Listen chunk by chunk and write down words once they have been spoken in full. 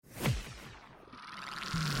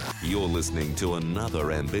You're listening to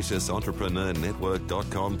another Ambitious Entrepreneur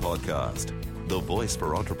Network.com podcast, the voice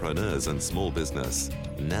for entrepreneurs and small business.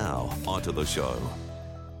 Now, onto the show.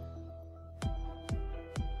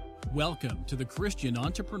 Welcome to the Christian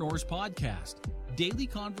Entrepreneurs Podcast, daily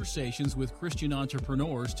conversations with Christian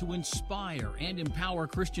entrepreneurs to inspire and empower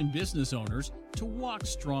Christian business owners to walk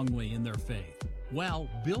strongly in their faith, while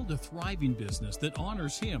build a thriving business that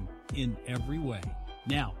honors Him in every way.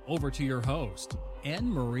 Now, over to your host,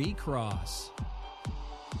 Anne Marie Cross.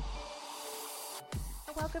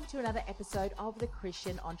 Welcome to another episode of the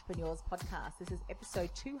Christian Entrepreneurs Podcast. This is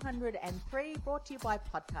episode 203, brought to you by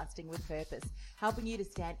Podcasting with Purpose, helping you to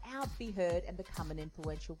stand out, be heard, and become an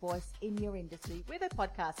influential voice in your industry with a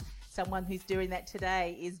podcast. Someone who's doing that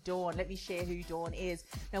today is Dawn. Let me share who Dawn is.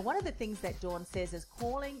 Now, one of the things that Dawn says is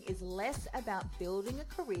calling is less about building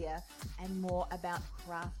a career and more about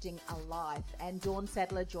crafting a life. And Dawn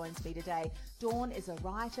Sadler joins me today. Dawn is a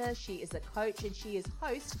writer, she is a coach, and she is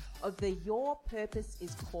host of the Your Purpose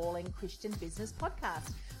is Calling Christian Business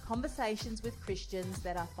Podcast. Conversations with Christians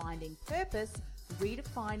that are finding purpose,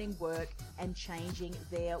 redefining work, and changing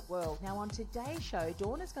their world. Now, on today's show,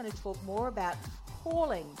 Dawn is going to talk more about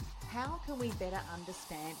calling. How can we better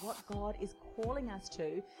understand what God is calling us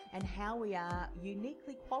to and how we are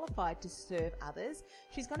uniquely qualified to serve others?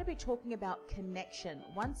 She's going to be talking about connection.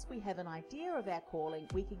 Once we have an idea of our calling,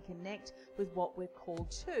 we can connect with what we're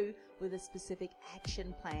called to with a specific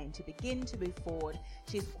action plan to begin to move forward.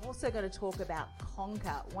 She's also going to talk about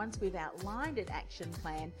conquer. Once we've outlined an action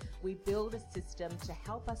plan, we build a system to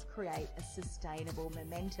help us create a sustainable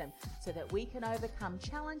momentum so that we can overcome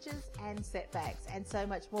challenges and setbacks and so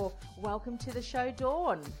much more. Welcome to the show,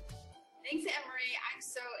 Dawn. Thanks, Anne-Marie. I'm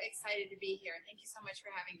so excited to be here. Thank you so much for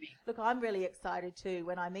having me. Look, I'm really excited too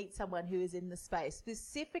when I meet someone who is in the space,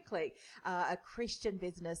 specifically a Christian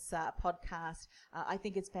business podcast. I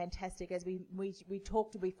think it's fantastic. As we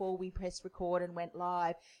talked before we pressed record and went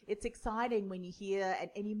live, it's exciting when you hear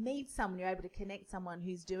and you meet someone, you're able to connect someone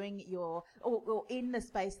who's doing or in the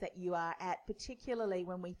space that you are at, particularly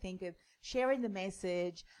when we think of sharing the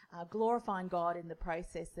message, glorifying God in the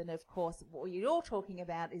process. And of course, what you're all talking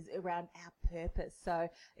about is around our purpose. So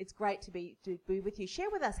it's great to be with you.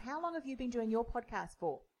 Share with us, how long have you been doing your podcast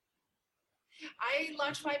for? I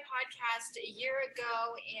launched my podcast a year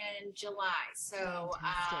ago in July. So,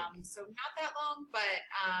 so not that long, but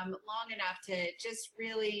long enough to just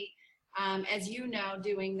really, as you know,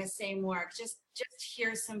 doing the same work, just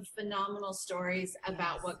hear some phenomenal stories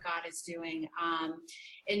about what God is doing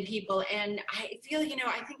in people. And I feel,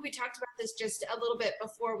 I think we talked about this just a little bit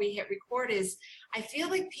before we hit record, is I feel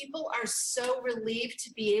like people are so relieved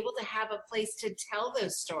to be able to have a place to tell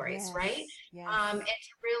those stories, right? Yes. And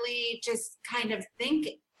to really just kind of think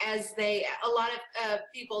as a lot of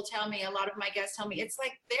people tell me, a lot of my guests tell me, it's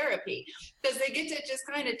like therapy, because they get to just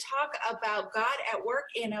kind of talk about God at work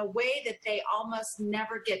in a way that they almost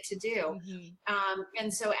never get to do. Mm-hmm.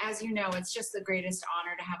 And so, as you know, it's just the greatest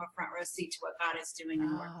honor to have a front row seat to what God is doing in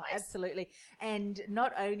the workplace. Absolutely. And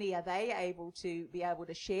not only are they able to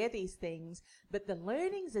share these things, but the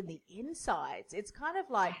learnings and the insights, it's kind of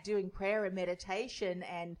like doing prayer and meditation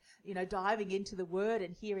and, diving into the word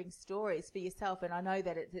and hearing stories for yourself. And I know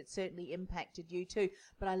that it certainly impacted you too.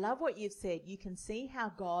 But I love what you've said. You can see how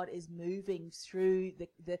God is moving through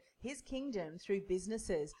His kingdom, through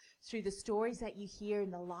businesses, through the stories that you hear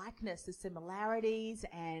in the likeness, the similarities,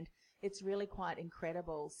 and it's really quite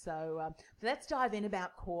incredible. So let's dive in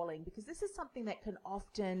about calling, because this is something that can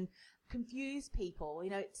often confuse people.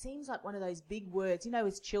 It seems like one of those big words.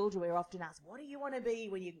 As children, we're often asked, what do you want to be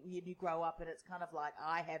when you grow up? And it's kind of like,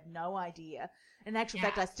 I have no idea. In actual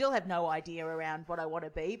fact, I still have no idea around what I want to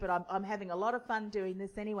be, but I'm having a lot of fun doing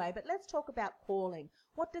this anyway. But let's talk about calling.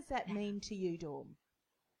 What does that mean to you, Dawn?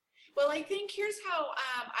 Well, I think here's how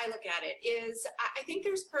I look at it is I think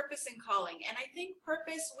there's purpose in calling. And I think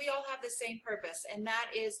purpose, we all have the same purpose, and that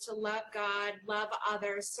is to love God, love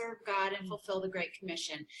others, serve God, and fulfill the Great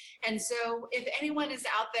Commission. And so if anyone is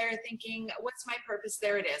out there thinking, what's my purpose?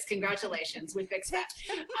 There it is. Congratulations. We fixed that.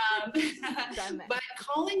 But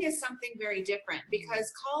calling is something very different,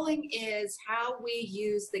 because calling is how we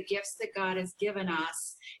use the gifts that God has given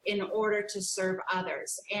us in order to serve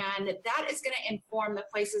others. And that is going to inform the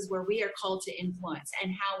places where we are called to influence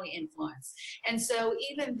and how we influence. And so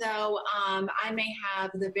even though I may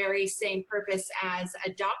have the very same purpose as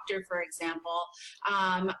a doctor, for example,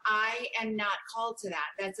 I am not called to that.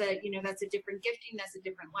 That's a different gifting. That's a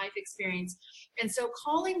different life experience. And so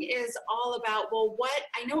calling is all about, well,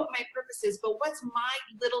 I know what my purpose is, but what's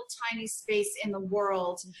my little tiny space in the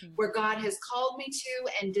world where God has called me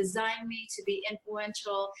to and designed me to be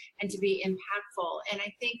influential and to be impactful. And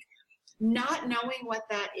I think not knowing what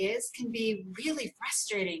that is can be really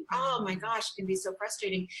frustrating. Oh my gosh, it can be so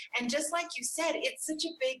frustrating. And just like you said, it's such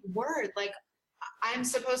a big word. Like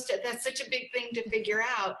that's such a big thing to figure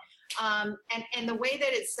out. And the way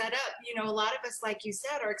that it's set up, a lot of us, like you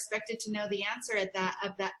said, are expected to know the answer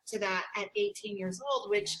to that at 18 years old,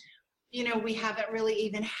 which, we haven't really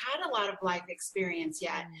even had a lot of life experience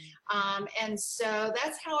yet. And so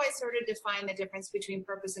that's how I sort of define the difference between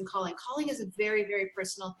purpose and calling. Calling is a very, very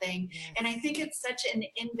personal thing. Yes. And I think it's such an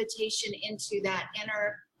invitation into that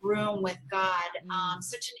inner room with God,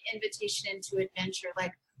 such an invitation into adventure.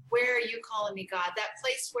 Like, where are you calling me, God? That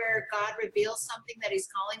place where God reveals something that he's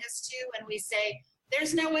calling us to, and we say,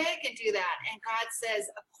 there's no way I can do that. And God says,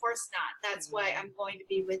 of course not. That's why I'm going to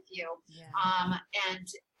be with you. Yeah.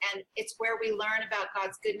 And it's where we learn about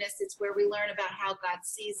God's goodness. It's where we learn about how God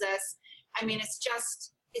sees us. I mean,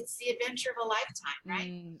 it's the adventure of a lifetime,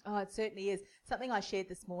 right? Oh, it certainly is. Something I shared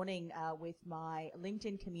this morning with my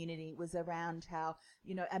LinkedIn community was around how,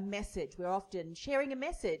 a message, we're often sharing a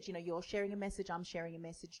message, you're sharing a message, I'm sharing a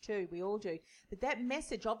message too, we all do. But that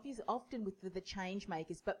message often with the change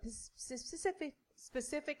makers, but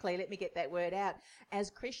specifically, let me get that word out, as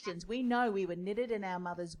Christians, we know we were knitted in our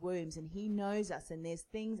mother's wombs and he knows us, and there's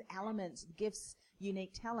things, elements, gifts,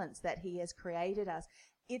 unique talents that he has created us.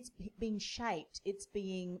 It's being shaped, it's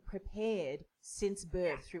being prepared since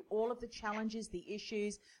birth through all of the challenges, the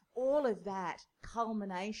issues, all of that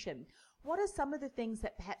culmination. What are some of the things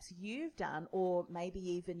that perhaps you've done, or maybe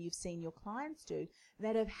even you've seen your clients do,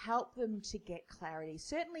 that have helped them to get clarity?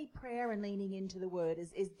 Certainly prayer and leaning into the word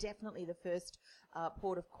is definitely the first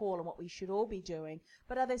port of call and what we should all be doing.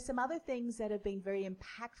 But are there some other things that have been very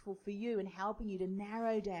impactful for you in helping you to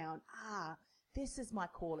narrow down, this is my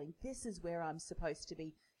calling, this is where I'm supposed to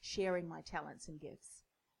be sharing my talents and gifts?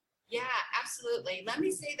 Yeah, absolutely. Let me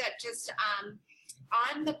say that just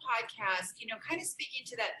on the podcast, kind of speaking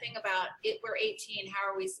to that thing about it, we're 18, how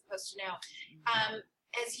are we supposed to know?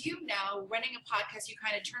 As you know, running a podcast, you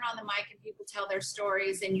kind of turn on the mic and people tell their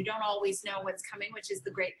stories, and you don't always know what's coming, which is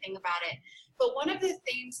the great thing about it. But one of the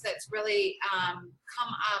things that's really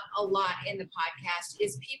come up a lot in the podcast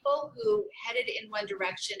is people who headed in one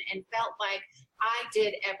direction and felt like, I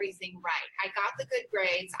did everything right. I got the good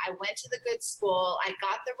grades. I went to the good school. I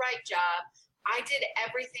got the right job. I did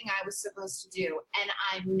everything I was supposed to do, and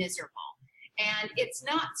I'm miserable. And it's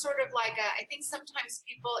not sort of like I think sometimes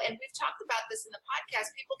people, and we've talked about this in the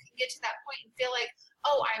podcast, people can get to that point and feel like,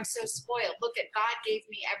 oh, I'm so spoiled. Look at God gave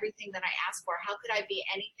me everything that I asked for. How could I be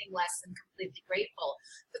anything less than completely grateful?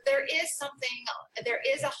 But there is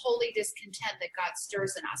a holy discontent that God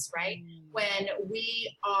stirs in us, right? When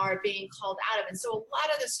we are being called out of. And so a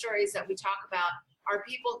lot of the stories that we talk about are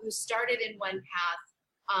people who started in one path,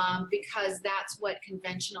 because that's what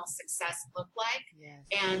conventional success looked like. Yes.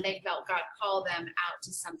 And they felt God call them out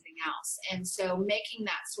to something else. And so making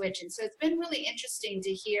that switch. And so it's been really interesting to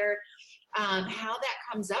hear how that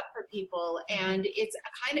comes up for people. And it's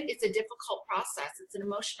a difficult process. It's an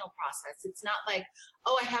emotional process. It's not like,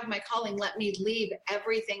 oh, I have my calling, let me leave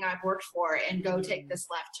everything I've worked for and go take this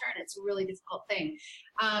left turn. It's a really difficult thing.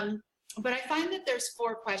 But I find that there's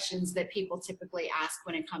 4 questions that people typically ask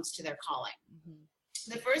when it comes to their calling.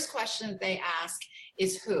 The first question that they ask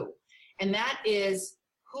is who? And that is,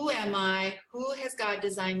 who am I? Who has God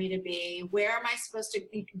designed me to be? Where am I supposed to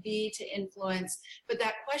be to influence? But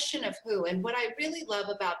that question of who, and what I really love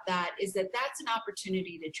about that is that that's an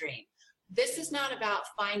opportunity to dream. This is not about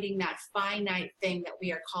finding that finite thing that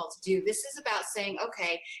we are called to do. This is about saying,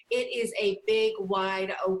 okay, it is a big,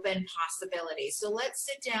 wide open possibility. So let's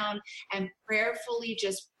sit down and prayerfully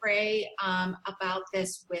just pray about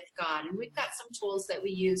this with God. And we've got some tools that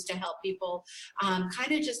we use to help people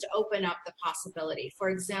kind of just open up the possibility.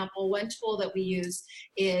 For example, one tool that we use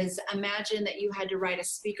is imagine that you had to write a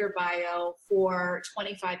speaker bio for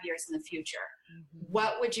 25 years in the future.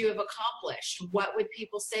 What would you have accomplished? What would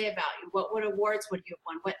people say about you? What awards would you have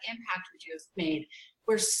won? What impact would you have made?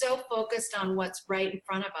 We're so focused on what's right in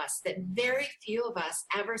front of us that very few of us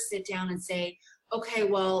ever sit down and say, okay,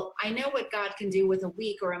 well, I know what God can do with a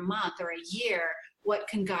week or a month or a year. What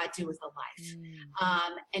can God do with a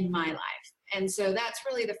life and my life? And so that's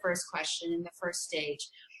really the first question in the first stage.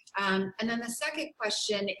 And then the second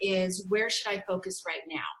question is, where should I focus right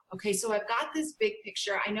now? Okay, so I've got this big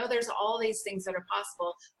picture. I know there's all these things that are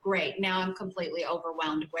possible. Great, now I'm completely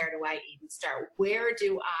overwhelmed. Where do I even start? Where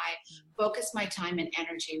do I focus my time and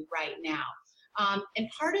energy right now? And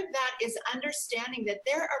part of that is understanding that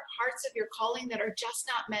there are parts of your calling that are just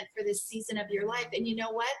not meant for this season of your life. And you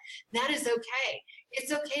know what? That is okay.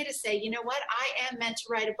 It's okay to say, you know what? I am meant to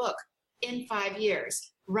write a book in 5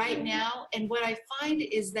 years. right now. And what I find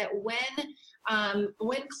is that when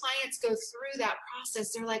clients go through that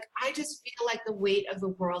process, they're like, I just feel like the weight of the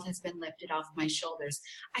world has been lifted off my shoulders.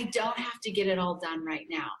 I don't have to get it all done right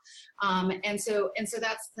now. And so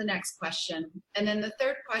that's the next question. And then the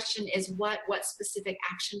third question is what specific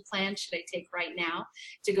action plan should I take right now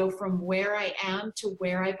to go from where I am to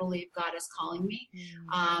where I believe God is calling me?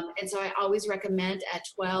 And so I always recommend a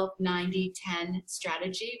 12-90-10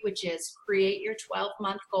 strategy, which is create your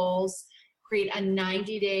 12-month goals, create a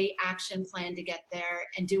 90-day action plan to get there,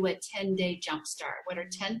 and do a 10-day jumpstart. What are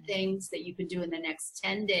 10 things that you can do in the next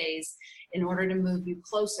 10 days in order to move you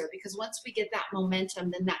closer? Because once we get that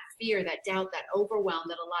momentum, then that fear, that doubt, that overwhelm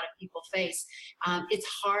that a lot of people face, it's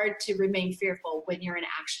hard to remain fearful when you're in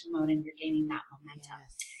action mode and you're gaining that momentum.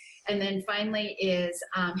 Yes. And then finally is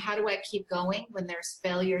how do I keep going when there's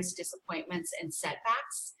failures, disappointments, and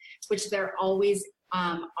setbacks, which there always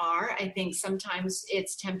are. I think sometimes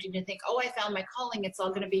it's tempting to think, oh, I found my calling. It's all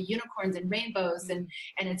going to be unicorns and rainbows. And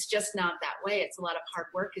it's just not that way. It's a lot of hard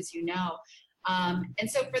work, as you know. And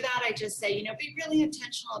so for that, I just say, be really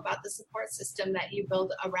intentional about the support system that you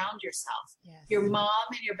build around yourself. Yes. Your mom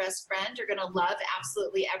and your best friend are going to love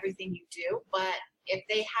absolutely everything you do. But if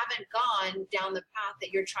they haven't gone down the path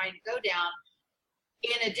that you're trying to go down,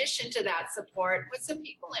 in addition to that support, put some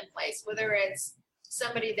people in place, whether it's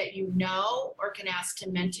somebody that you know or can ask to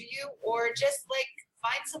mentor you, or just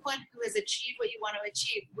find someone who has achieved what you want to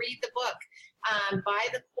achieve. Read the book, buy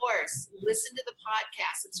the course, listen to the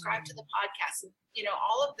podcast, subscribe to the podcast,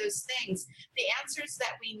 all of those things. The answers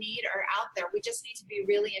that we need are out there. We just need to be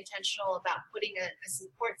really intentional about putting a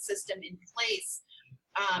support system in place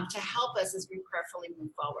to help us as we prayerfully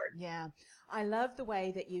move forward. Yeah. I love the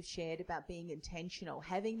way that you've shared about being intentional,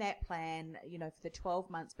 having that plan, for the 12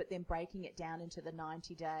 months, but then breaking it down into the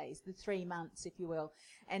 90 days, the 3 months, if you will.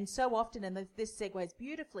 And so often, and this segues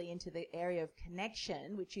beautifully into the area of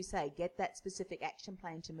connection, which you say, get that specific action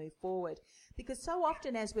plan to move forward. Because so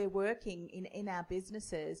often as we're working in our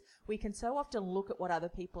businesses, we can so often look at what other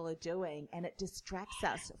people are doing, and it distracts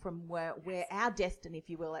us from where our destiny, if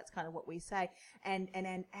you will, that's kind of what we say, and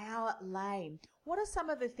our lane. What are some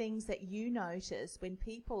of the things that you notice when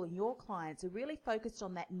people, your clients, are really focused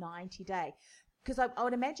on that 90-day? Because I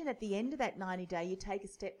would imagine at the end of that 90-day, you take a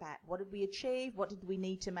step back. What did we achieve? What did we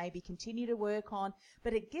need to maybe continue to work on?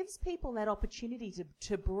 But it gives people that opportunity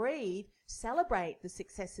to breathe, celebrate the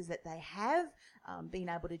successes that they have been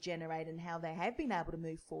able to generate and how they have been able to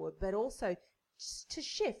move forward, but also to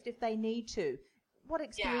shift if they need to. What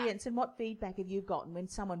experience and what feedback have you gotten when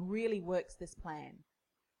someone really works this plan?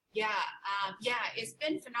 Yeah, it's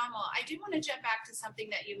been phenomenal. I do want to jump back to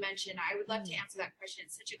something that you mentioned. I would love to answer that question.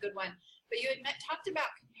 It's such a good one. But you had talked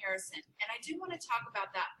about comparison, and I do want to talk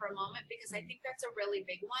about that for a moment because I think that's a really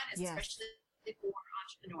big one, especially for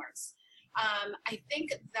entrepreneurs. I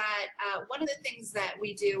think that one of the things that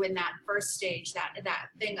we do in that first stage, that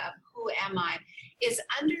thing of who am I, is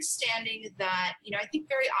understanding that, I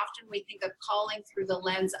think very often we think of calling through the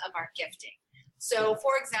lens of our gifting. So,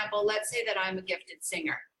 for example, let's say that I'm a gifted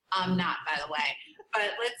singer. I'm not, by the way,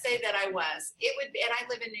 but let's say that I was. And I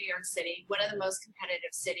live in New York City, one of the most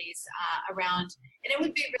competitive cities around, and it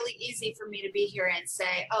would be really easy for me to be here and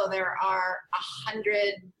say, oh, there are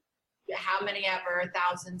 100, how many ever,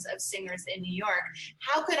 thousands of singers in New York.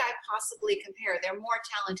 How could I possibly compare? They're more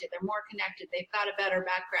talented, they're more connected, they've got a better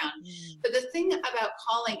background. But the thing about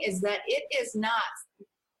calling is that it is not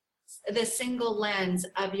the single lens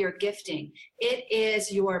of your gifting. It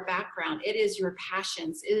is your background. It is your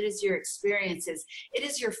passions. It is your experiences. It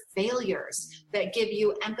is your failures that give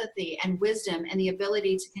you empathy and wisdom and the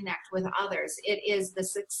ability to connect with others. It is the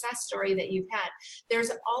success story that you've had. There's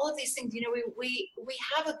all of these things. We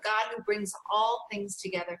have a God who brings all things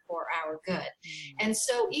together for our good. And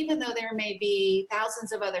so even though there may be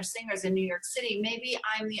thousands of other singers in New York City, maybe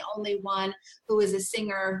I'm the only one who is a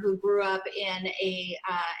singer who grew up in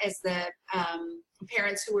as the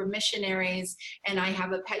parents who were missionaries, and I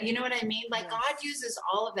have a pet, you know what I mean? Like, yes. God uses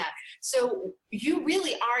all of that. So you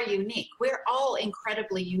really are unique. We're all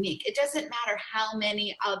incredibly unique. It doesn't matter how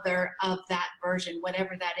many other of that version,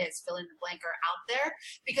 whatever that is, fill in the blank, are out there,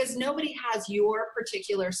 because nobody has your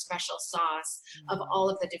particular special sauce of all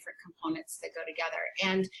of the different components that go together.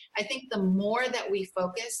 And I think the more that we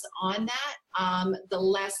focus on that, the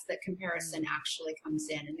less that comparison actually comes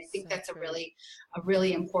in. And I think that's a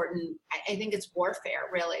really important, I think it's warfare,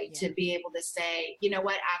 really, to be able to say, you know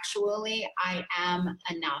what, actually, I am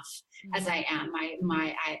enough as I am.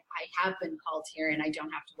 I have been called here, and I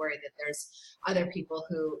don't have to worry that there's other people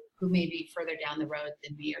who may be further down the road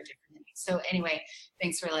than me or different than me. So anyway,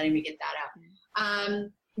 thanks for letting me get that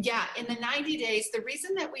out. Yeah, in the 90 days, the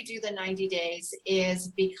reason that we do the 90 days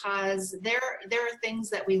is because there are things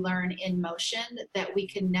that we learn in motion that we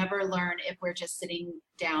can never learn if we're just sitting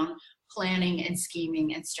down planning and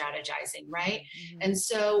scheming and strategizing, right? Mm-hmm. And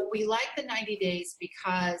so we like the 90 days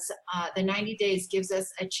because the 90 days gives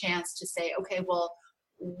us a chance to say, okay, well,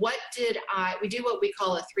 we do what we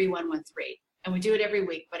call a 3-1-1-3, and we do it every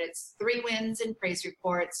week, but it's 3 wins and praise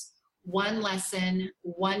reports, 1 lesson,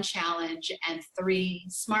 1 challenge, and 3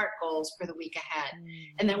 SMART goals for the week ahead.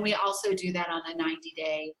 And then we also do that on a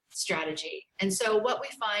 90-day strategy. And so what we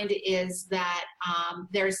find is that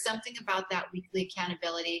there's something about that weekly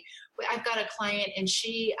accountability. I've got a client, and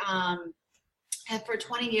she for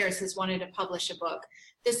 20 years has wanted to publish a book.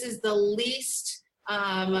 This is the least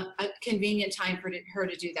a convenient time for her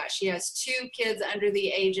to do that. She has 2 kids under the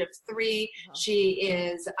age of 3. She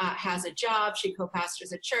has a job. She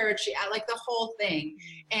co-pastors a church. She like the whole thing.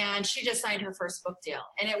 And she just signed her first book deal.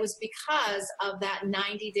 And it was because of that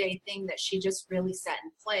 90-day thing that she just really set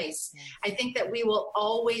in place. I think that we will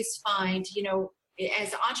always find,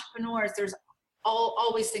 as entrepreneurs, there's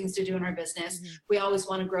always things to do in our business. We always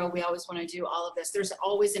want to grow. We always want to do all of this. There's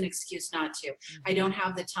always an excuse not to. I don't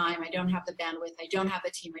have the time. I don't have the bandwidth. I don't have the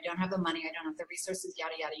team. I don't have the money. I don't have the resources,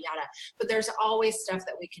 yada, yada, yada. But there's always stuff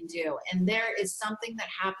that we can do. And there is something that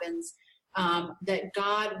happens that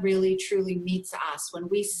God really truly meets us when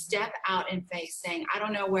we step out in faith saying, I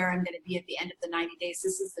don't know where I'm going to be at the end of the 90 days.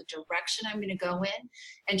 This is the direction I'm going to go in,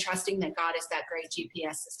 and trusting that God is that great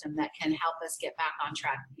GPS system that can help us get back on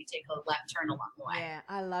track if we take a left turn along the way. Yeah,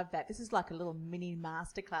 I love that. This is like a little mini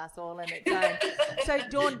masterclass all in its own. So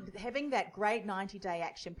Dawn, having that great 90-day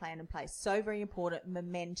action plan in place, so very important.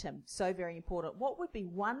 Momentum, so very important. What would be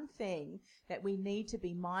one thing that we need to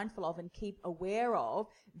be mindful of and keep aware of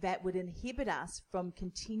that would inhibit us from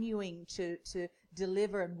continuing to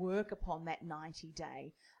deliver and work upon that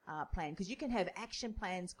 90-day plan? Because you can have action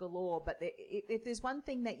plans galore, but if there's one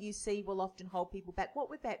thing that you see will often hold people back, what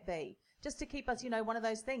would that be? Just to keep us, one of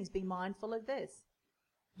those things, be mindful of this.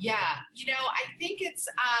 Yeah, I think it's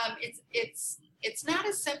not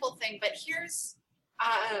a simple thing, but here's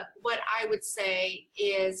what I would say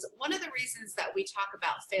is one of the reasons that we talk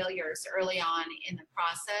about failures early on in the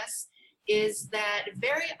process is that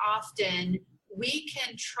very often we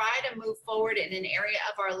can try to move forward in an area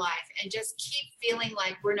of our life and just keep feeling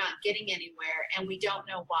like we're not getting anywhere and we don't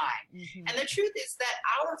know why. And the truth is that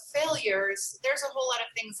our failures, there's a whole lot of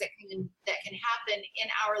things that can happen in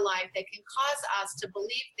our life that can cause us to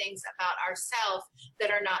believe things about ourselves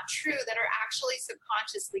that are not true, that are actually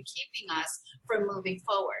subconsciously keeping us from moving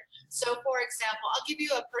forward. So for example, I'll give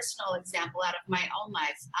you a personal example out of my own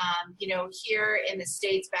life. Here in the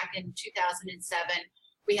States back in 2007,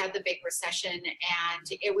 we had the big recession, and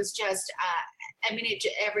it was just,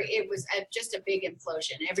 it was just a big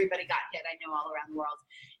implosion. Everybody got hit, I know, all around the world.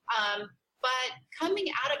 But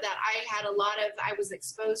coming out of that, I was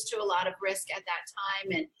exposed to a lot of risk at that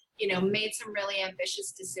time, and, made some really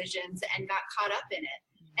ambitious decisions and got caught up in it.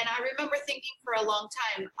 And I remember thinking for a long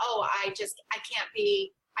time, I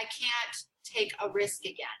can't take a risk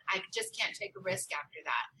again. I just can't take a risk after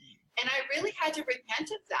that. And I really had to repent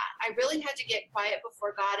of that. I really had to get quiet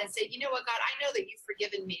before God and say, you know what, God, I know that you've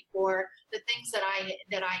forgiven me for the things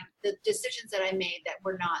the decisions that I made that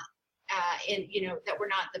were not, that were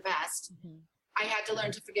not the best. I had to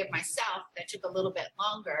learn to forgive myself. That took a little bit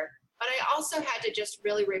longer. But I also had to just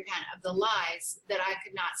really repent of the lies that I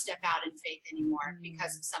could not step out in faith anymore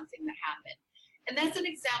because of something that happened. And that's an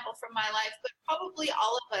example from my life, but probably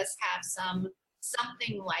all of us have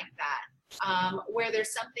something like that. Where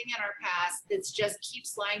there's something in our past that just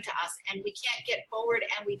keeps lying to us and we can't get forward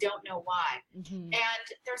and we don't know why. And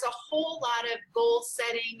there's a whole lot of goal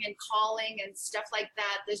setting and calling and stuff like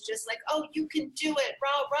that that's just like, you can do it,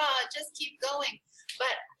 rah, rah, just keep going.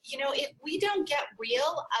 But, if we don't get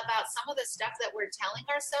real about some of the stuff that we're telling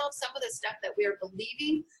ourselves, some of the stuff that we're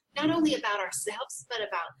believing, not only about ourselves, but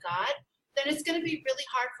about God, then it's going to be really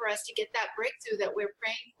hard for us to get that breakthrough that we're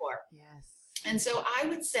praying for. Yes. And so I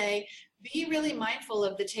would say, be really mindful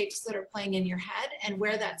of the tapes that are playing in your head and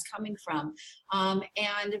where that's coming from.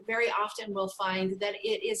 And very often we'll find that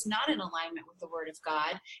it is not in alignment with the Word of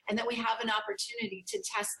God, and that we have an opportunity to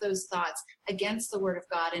test those thoughts against the Word of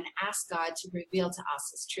God and ask God to reveal to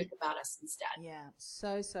us His truth about us instead. Yeah,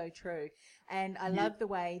 so true. And I love the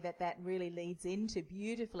way that really leads into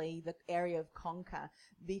beautifully the area of conquer,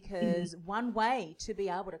 because one way to be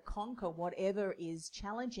able to conquer whatever is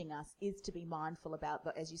challenging us is to be mindful about,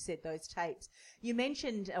 as you said, those tapes. You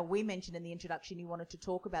mentioned, we mentioned in the introduction, you wanted to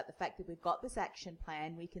talk about the fact that we've got this action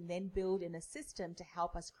plan. We can then build in a system to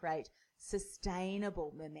help us create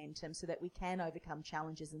sustainable momentum so that we can overcome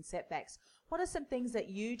challenges and setbacks. What are some things that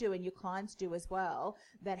you do and your clients do as well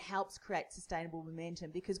that helps create sustainable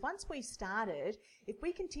momentum? Because once we've started, if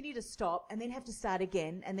we continue to stop and then have to start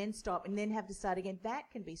again and then stop and then have to start again, that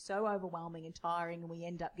can be so overwhelming and tiring, and we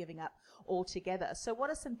end up giving up altogether. So what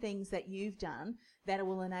are some things that you've done that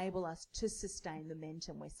will enable us to sustain the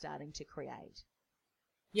momentum we're starting to create?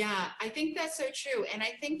 Yeah, I think that's so true. And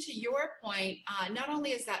I think to your point, not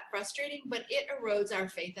only is that frustrating, but it erodes our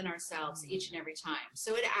faith in ourselves each and every time.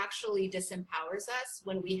 So it actually disempowers us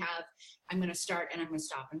when we have, I'm going to start and I'm going to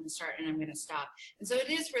stop, I'm going to start and I'm going to stop. And so it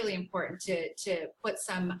is really important to put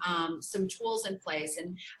some tools in place.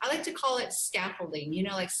 And I like to call it scaffolding,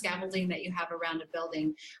 like scaffolding that you have around a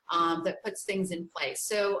building that puts things in place.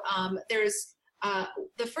 So there's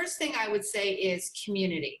the first thing I would say is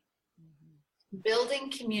community. Building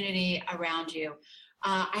community around you.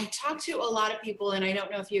 I talk to a lot of people, and I don't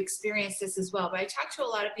know if you experience this as well, but I talk to a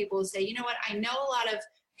lot of people who say, you know what, I know a lot of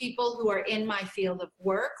people who are in my field of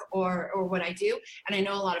work or what I do, and I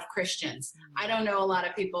know a lot of Christians. I don't know a lot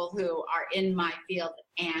of people who are in my field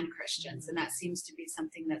and Christians, and that seems to be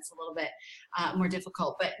something that's a little bit more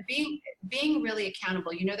difficult. But being really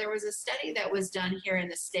accountable, there was a study that was done here in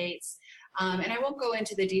the States, and I won't go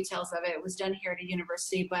into the details of it. It was done here at a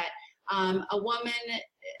university, but a woman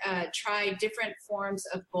tried different forms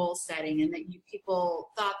of goal setting, and that people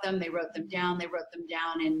thought them, they wrote them down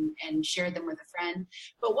and shared them with a friend.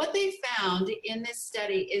 But what they found in this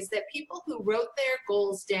study is that people who wrote their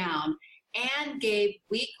goals down and gave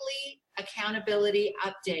weekly accountability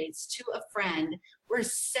updates to a friend were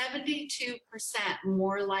 72%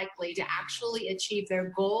 more likely to actually achieve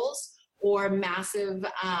their goals or massive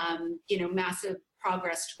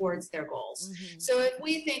progress towards their goals. So if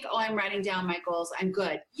we think, oh, I'm writing down my goals, I'm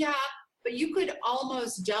good. Yeah, but you could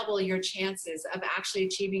almost double your chances of actually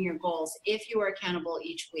achieving your goals if you are accountable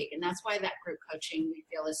each week. And that's why that group coaching we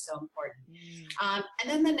feel is so important. And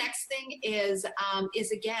then the next thing is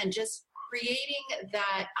again, just creating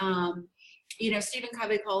that, Stephen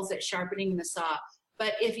Covey calls it sharpening the saw.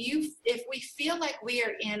 But if we feel like we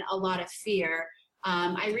are in a lot of fear,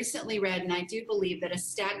 I recently read, and I do believe that a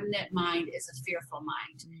stagnant mind is a fearful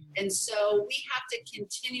mind. And so we have to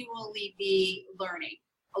continually be learning.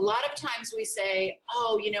 A lot of times we say,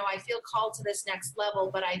 oh, I feel called to this next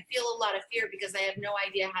level, but I feel a lot of fear because I have no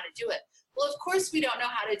idea how to do it. Well, of course we don't know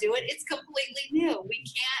how to do it. It's completely new. We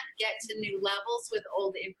can't get to new levels with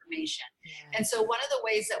old information. And so one of the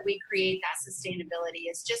ways that we create that sustainability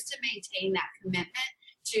is just to maintain that commitment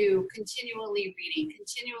to continually reading,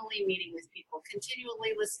 continually meeting with people,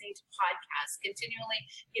 continually listening to podcasts, continually,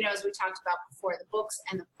 as we talked about before, the books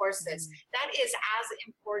and the courses. That is as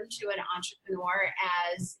important to an entrepreneur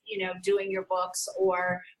as, doing your books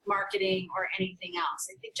or marketing or anything else.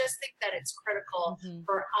 I just think that it's critical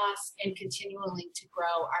for us in continually to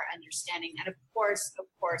grow our understanding. And of course, the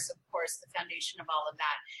foundation of all of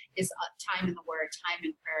that is time in the Word, time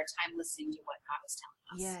in prayer, time listening to what God is telling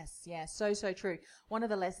us. Yes, so true. One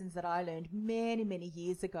of the lessons that I learned many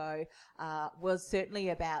years ago was certainly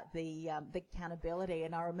about the accountability.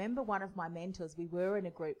 And I remember one of my mentors, we were in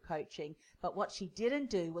a group coaching, but what she didn't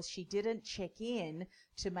do was she didn't check in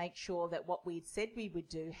to make sure that what we'd said we would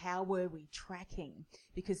do, how were we tracking?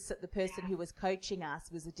 Because the person who was coaching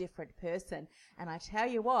us was a different person. And I tell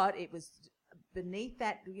you what, it was beneath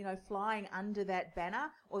that, flying under that banner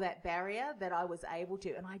or that barrier that I was able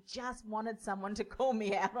to. And I just wanted someone to call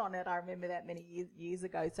me out on it. I remember that many years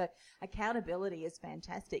ago. So accountability is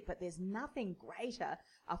fantastic, but there's nothing greater,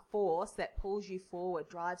 a force that pulls you forward,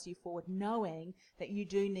 drives you forward, knowing that you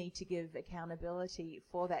do need to give accountability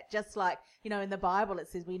for that. Just like, in the Bible, it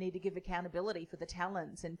says we need to give accountability for the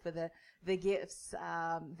talents and for the gifts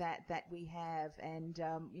that we have. And,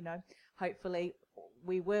 hopefully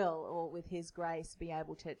we will, or with his grace, be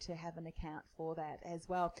able to have an account for that as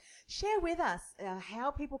well. Share with us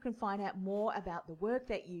how people can find out more about the work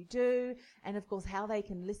that you do, and of course how they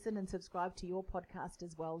can listen and subscribe to your podcast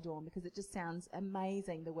as well, Dawn, because it just sounds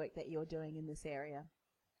amazing, the work that you're doing in this area.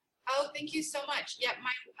 Oh, thank you so much. Yeah,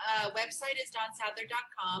 my website is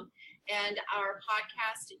dawnsadler.com, and our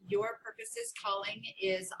podcast, Your Purpose is Calling,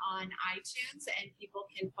 is on iTunes, and people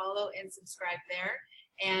can follow and subscribe there.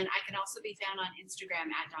 And I can also be found on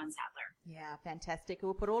Instagram at Dawn Sadler. Yeah, fantastic.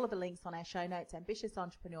 We'll put all of the links on our show notes,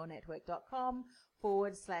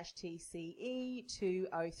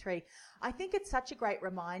 ambitiousentrepreneurnetwork.com/TCE203. I think it's such a great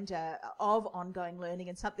reminder of ongoing learning,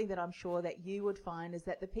 and something that I'm sure that you would find is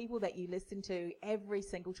that the people that you listen to every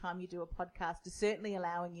single time you do a podcast is certainly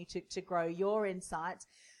allowing you to grow your insights.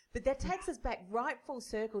 But that takes us back right full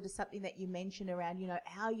circle to something that you mentioned around,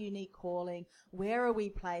 our unique calling. Where are we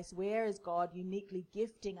placed? Where is God uniquely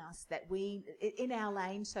gifting us that we, in our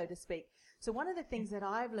lane, so to speak? So one of the things that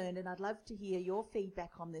I've learned, and I'd love to hear your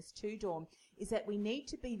feedback on this too, Dawn, is that we need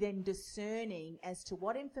to be then discerning as to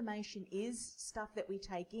what information is stuff that we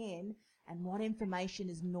take in and what information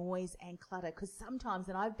is noise and clutter. Because sometimes,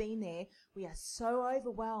 and I've been there, we are so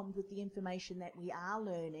overwhelmed with the information that we are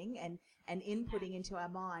learning and inputting into our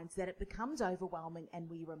minds that it becomes overwhelming and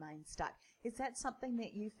we remain stuck. Is that something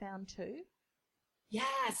that you found too?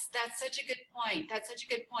 Yes, that's such a good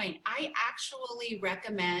point. I actually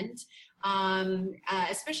recommend,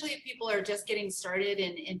 especially if people are just getting started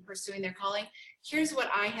in pursuing their calling, here's what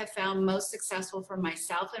I have found most successful for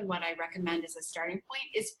myself and what I recommend as a starting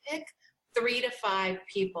point is pick 3 to 5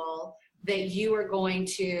 people that you are going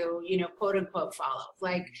to, quote unquote, follow.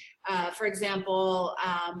 Like, for example,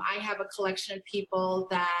 I have a collection of people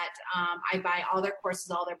that I buy all their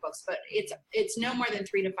courses, all their books, but it's no more than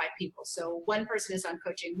 3 to 5 people. So one person is on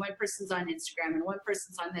coaching, one person's on Instagram, and one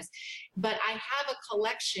person's on this. But I have a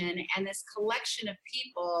collection, and this collection of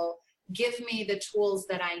people give me the tools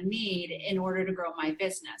that I need in order to grow my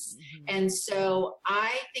business. Mm-hmm. And so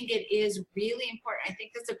I think it is really important. I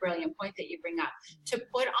think that's a brilliant point that you bring up, to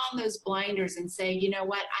put on those blinders and say, you know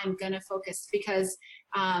what, I'm going to focus, because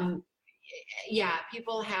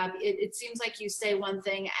people have, it seems like you say one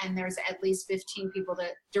thing and there's at least 15 people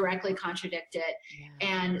that directly contradict it. Yeah.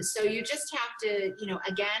 And so you just have to,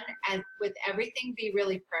 again, as with everything, be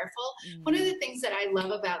really prayerful. Mm-hmm. One of the things that I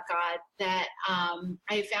love about God that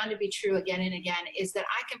I found to be true again and again is that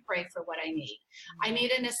I can pray for what I need. Mm-hmm. I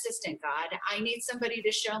need an assistant, God. I need somebody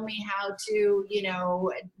to show me how to,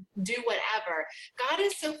 do whatever. God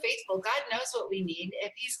is so faithful. God knows what we need.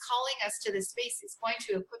 If he's calling us to this space, he's going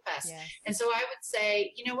to equip us. Yes. And so I would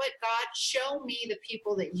say, you know what, God, show me the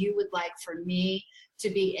people that you would like for me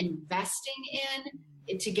to be investing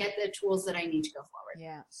in to get the tools that I need to go forward.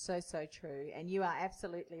 Yeah, so true. And you are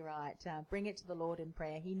absolutely right. Bring it to the Lord in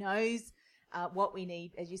prayer. He knows what we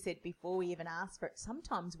need, as you said, before we even ask for it.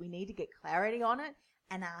 Sometimes we need to get clarity on it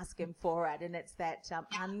and ask him for it. And it's that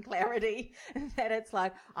unclarity that it's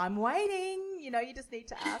like, I'm waiting, you just need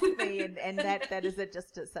to ask me. And that is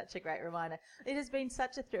just such a great reminder. It has been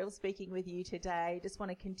such a thrill speaking with you today. Just want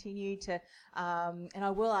to continue to, and I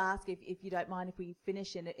will ask if you don't mind if we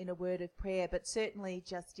finish in a word of prayer, but certainly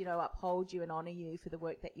just, uphold you and honor you for the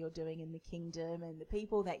work that you're doing in the kingdom and the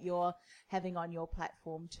people that you're having on your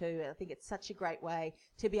platform too. I think it's such a great way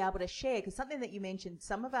to be able to share, because something that you mentioned,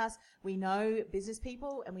 some of us, we know business people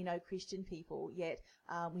and we know Christian people, yet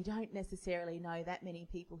we don't necessarily know that many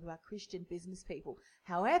people who are Christian business people.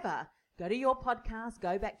 However, go to your podcast,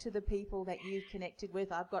 go back to the people that you've connected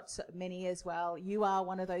with. I've got so many as well. You are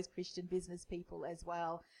one of those Christian business people as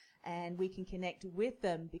well. And we can connect with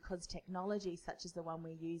them because technology such as the one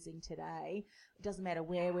we're using today, it doesn't matter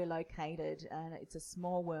where we're located, it's a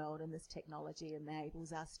small world, and this technology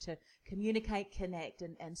enables us to communicate, connect,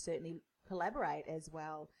 and certainly collaborate as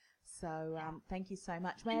well. So thank you so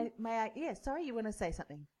much. May I, sorry, you want to say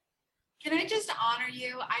something? Can I just honor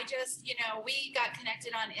you? I just, we got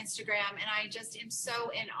connected on Instagram, and I just am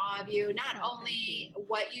so in awe of you. Not only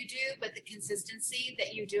what you do, but the consistency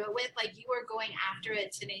that you do it with. Like, you are going after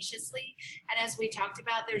it tenaciously. And as we talked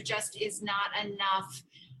about, there just is not enough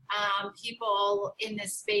people in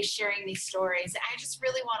this space sharing these stories. I just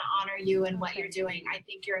really want to honor you and what you're doing. I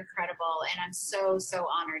think you're incredible, and I'm so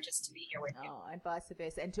honored just to be here with you. Oh, and vice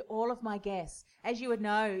versa. And to all of my guests, as you would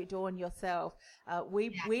know, Dawn, yourself,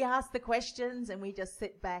 we ask the questions and we just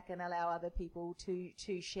sit back and allow other people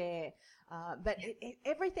to share. But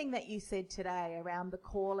everything that you said today around the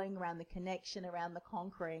calling, around the connection, around the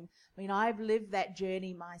conquering, I mean, I've lived that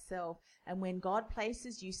journey myself. And when God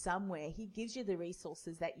places you somewhere, he gives you the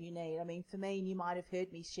resources that you need. I mean, for me, and you might have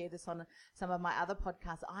heard me share this on some of my other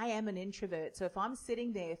podcasts, I am an introvert. So if I'm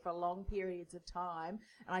sitting there for long periods of time,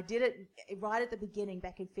 and I did it right at the beginning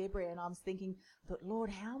back in February, and I was thinking, but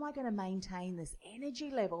Lord, how am I going to maintain this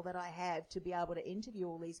energy level that I have to be able to interview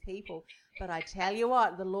all these people? But I tell you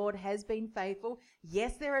what, the Lord has been faithful.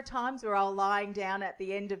 Yes, there are times where I'll lying down at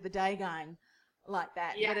the end of the day going like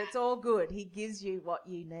that, but it's all good. He gives you what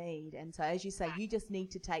you need. And so as you say, you just need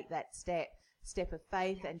to take that step of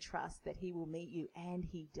faith and trust that he will meet you, and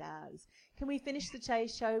he does. Can we finish the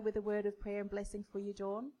show with a word of prayer and blessing for you,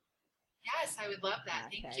 Dawn? Yes, I would love that.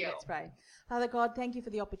 Thank you. Let's pray. Father God, thank you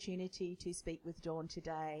for the opportunity to speak with Dawn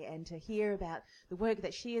today and to hear about the work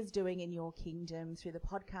that she is doing in your kingdom through the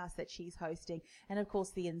podcast that she's hosting and, of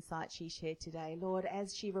course, the insight she shared today. Lord,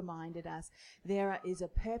 as she reminded us, there is a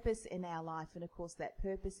purpose in our life, and, of course, that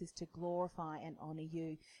purpose is to glorify and honor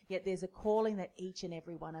you. Yet there's a calling that each and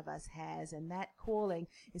every one of us has, and that calling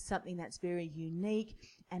is something that's very unique,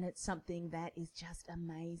 and it's something that is just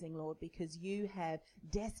amazing, Lord, because you have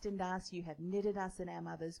destined us, you have knitted us in our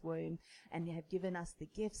mother's womb, and you have given us the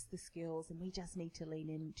gifts, the skills, and we just need to lean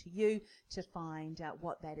into you to find out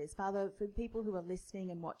what that is. Father, for people who are listening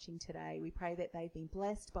and watching today, we pray that they've been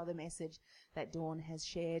blessed by the message that Dawn has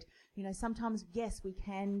shared. You know, sometimes, yes, we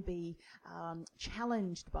can be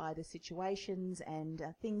challenged by the situations and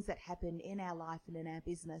things that happen in our life and in our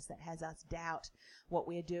business that has us doubt what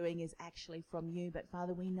we're doing is actually from you. But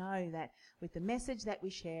Father, we know that with the message that we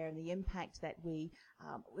share and the impact that we're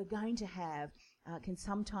going to have, can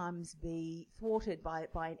sometimes be thwarted by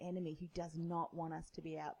an enemy who does not want us to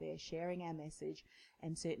be out there sharing our message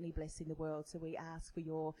and certainly blessing the world. So we ask for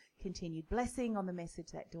your continued blessing on the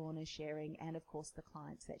message that Dawn is sharing and, of course, the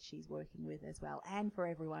clients that she's working with as well. And for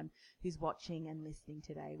everyone who's watching and listening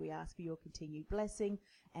today, we ask for your continued blessing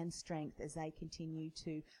and strength as they continue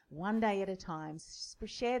to, one day at a time,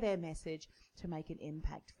 share their message to make an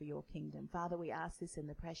impact for your kingdom. Father, we ask this in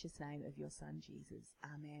the precious name of your Son, Jesus.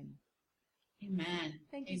 Amen. Amen.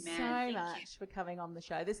 Thank you so much for coming on the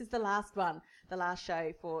show. This is the last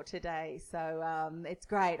show for today. So it's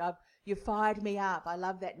great. You've fired me up. I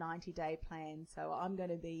love that 90-day plan. So I'm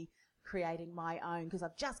going to be creating my own because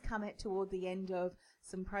I've just come toward the end of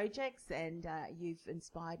some projects and you've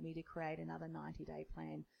inspired me to create another 90-day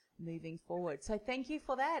plan moving forward. So thank you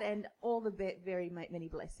for that and all the very many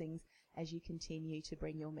blessings as you continue to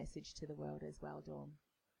bring your message to the world as well, Dawn.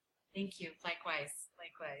 Thank you. Likewise.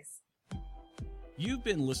 You've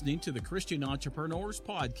been listening to the Christian Entrepreneurs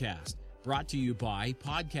Podcast, brought to you by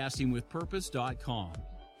podcastingwithpurpose.com.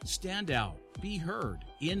 Stand out, be heard,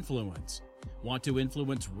 influence. Want to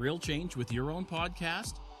influence real change with your own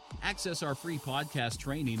podcast? Access our free podcast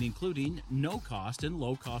training, including no-cost and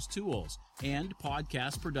low-cost tools and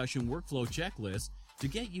podcast production workflow checklists to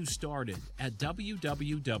get you started at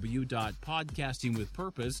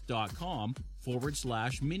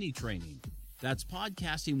www.podcastingwithpurpose.com/mini training. That's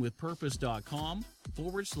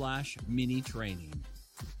podcastingwithpurpose.com/mini training.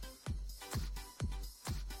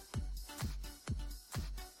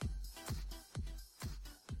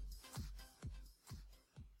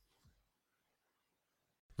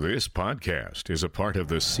 This podcast is a part of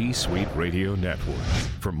the C-Suite Radio Network.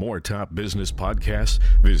 For more top business podcasts,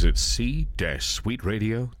 visit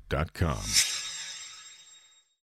c-suiteradio.com.